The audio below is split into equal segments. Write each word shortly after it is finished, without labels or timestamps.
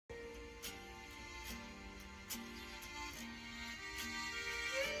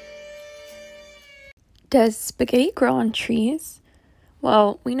Does spaghetti grow on trees?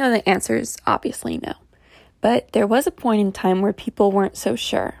 Well, we know the answer is obviously no. But there was a point in time where people weren't so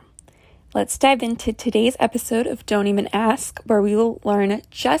sure. Let's dive into today's episode of Don't Even Ask, where we will learn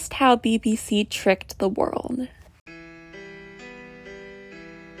just how BBC tricked the world.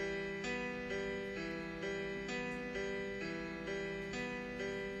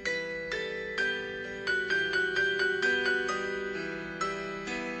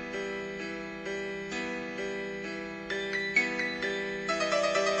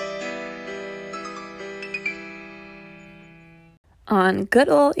 On good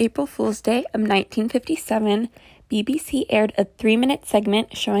old April Fool's Day of 1957, BBC aired a 3-minute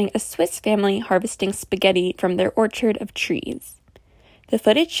segment showing a Swiss family harvesting spaghetti from their orchard of trees. The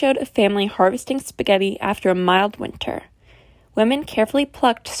footage showed a family harvesting spaghetti after a mild winter. Women carefully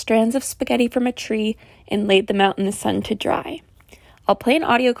plucked strands of spaghetti from a tree and laid them out in the sun to dry. I'll play an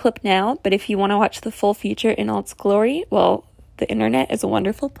audio clip now, but if you want to watch the full feature in all its glory, well, the internet is a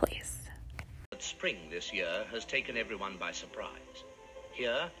wonderful place. Spring this year has taken everyone by surprise.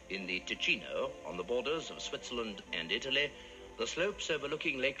 Here, in the Ticino, on the borders of Switzerland and Italy, the slopes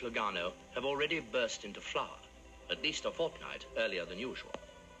overlooking Lake Lugano have already burst into flower, at least a fortnight earlier than usual.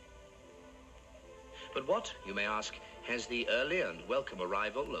 But what, you may ask, has the early and welcome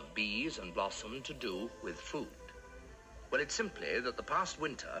arrival of bees and blossom to do with food? Well, it's simply that the past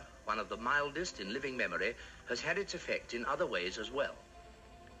winter, one of the mildest in living memory, has had its effect in other ways as well.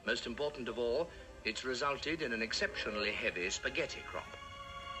 Most important of all, it's resulted in an exceptionally heavy spaghetti crop.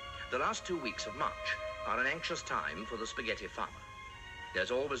 The last 2 weeks of March are an anxious time for the spaghetti farmer.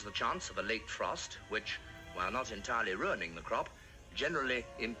 There's always the chance of a late frost, which, while not entirely ruining the crop, generally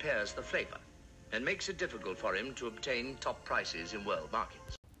impairs the flavor and makes it difficult for him to obtain top prices in world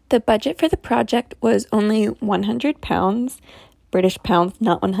markets. The budget for the project was only £100, British pounds,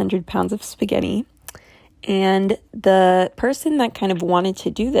 not 100 pounds of spaghetti. And the person that kind of wanted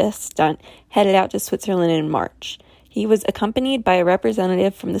to do this stunt headed out to Switzerland in March. He was accompanied by a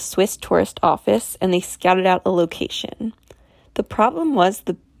representative from the Swiss tourist office, and they scouted out a location. The problem was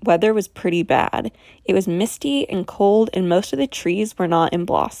the weather was pretty bad. It was misty and cold, and most of the trees were not in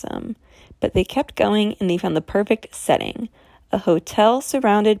blossom. But they kept going, and they found the perfect setting, a hotel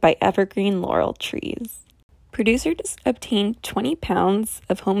surrounded by evergreen laurel trees. Producers obtained 20 pounds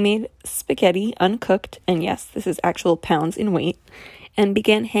of homemade spaghetti, uncooked, and yes, this is actual pounds in weight, and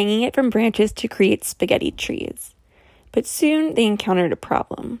began hanging it from branches to create spaghetti trees. But soon they encountered a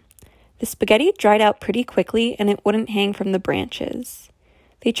problem. The spaghetti dried out pretty quickly and it wouldn't hang from the branches.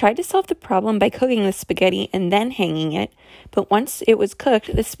 They tried to solve the problem by cooking the spaghetti and then hanging it, but once it was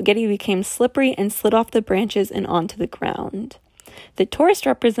cooked, the spaghetti became slippery and slid off the branches and onto the ground. The tourist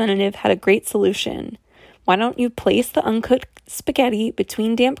representative had a great solution. Why don't you place the uncooked spaghetti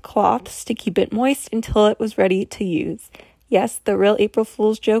between damp cloths to keep it moist until it was ready to use? Yes, the real April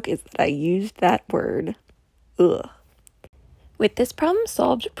Fool's joke is that I used that word. Ugh. With this problem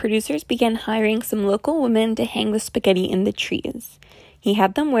solved, producers began hiring some local women to hang the spaghetti in the trees. He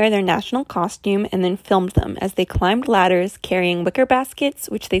had them wear their national costume and then filmed them as they climbed ladders carrying wicker baskets,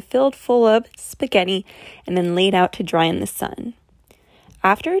 which they filled full of spaghetti and then laid out to dry in the sun.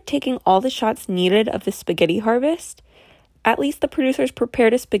 After taking all the shots needed of the spaghetti harvest, at least the producers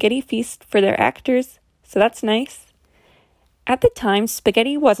prepared a spaghetti feast for their actors, so that's nice. At the time,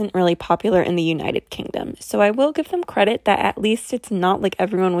 spaghetti wasn't really popular in the United Kingdom, so I will give them credit that at least it's not like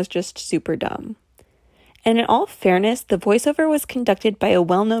everyone was just super dumb. And in all fairness, the voiceover was conducted by a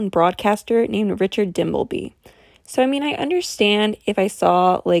well-known broadcaster named Richard Dimbleby. So, I understand if I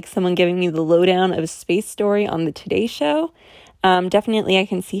saw, someone giving me the lowdown of a space story on the Today Show. Definitely I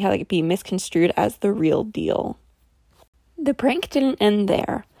can see how it could be misconstrued as the real deal. The prank didn't end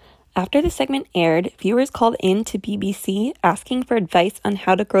there. After the segment aired, viewers called in to BBC asking for advice on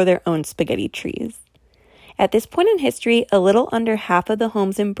how to grow their own spaghetti trees. At this point in history, a little under half of the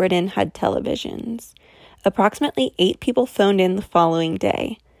homes in Britain had televisions. Approximately 8 people phoned in the following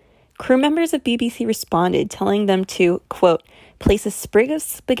day. Crew members of BBC responded, telling them to, quote, place a sprig of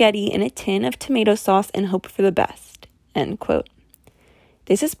spaghetti in a tin of tomato sauce and hope for the best, end quote.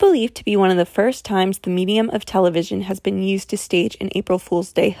 This is believed to be one of the first times the medium of television has been used to stage an April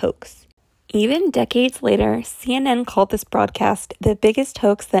Fool's Day hoax. Even decades later, CNN called this broadcast the biggest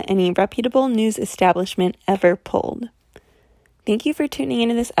hoax that any reputable news establishment ever pulled. Thank you for tuning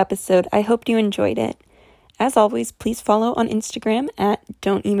into this episode. I hope you enjoyed it. As always, please follow on Instagram at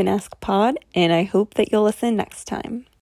Don't Even Ask Pod, and I hope that you'll listen next time.